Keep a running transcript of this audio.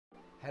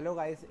Hello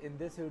guys, in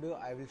this video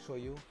I will show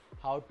you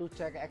how to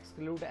check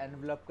exclude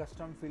envelope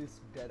custom fields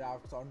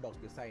drafts on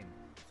DocuSign.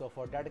 So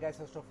for that guys,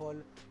 first of all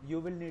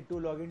you will need to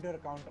log into your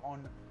account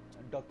on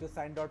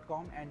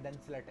DocuSign.com and then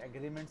select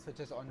agreements, which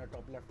is on the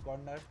top left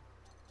corner.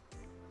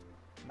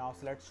 Now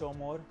select show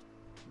more.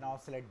 Now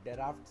select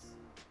drafts.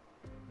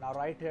 Now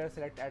right here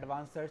select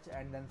advanced search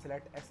and then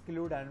select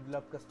exclude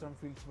envelope custom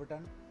fields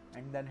button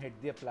and then hit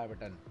the apply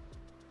button.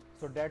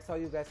 So that's how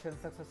you guys can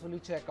successfully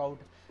check out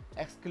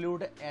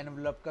exclude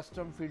envelope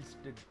custom fields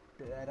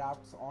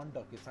drafts on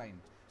DocuSign.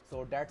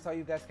 So that's how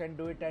you guys can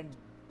do it, and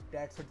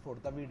that's it for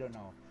the video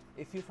now.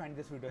 If you find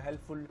this video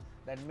helpful,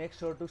 then make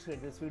sure to share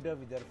this video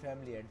with your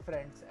family and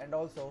friends, and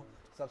also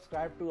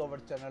subscribe to our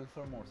channel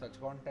for more such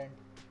content,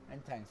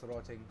 and thanks for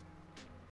watching.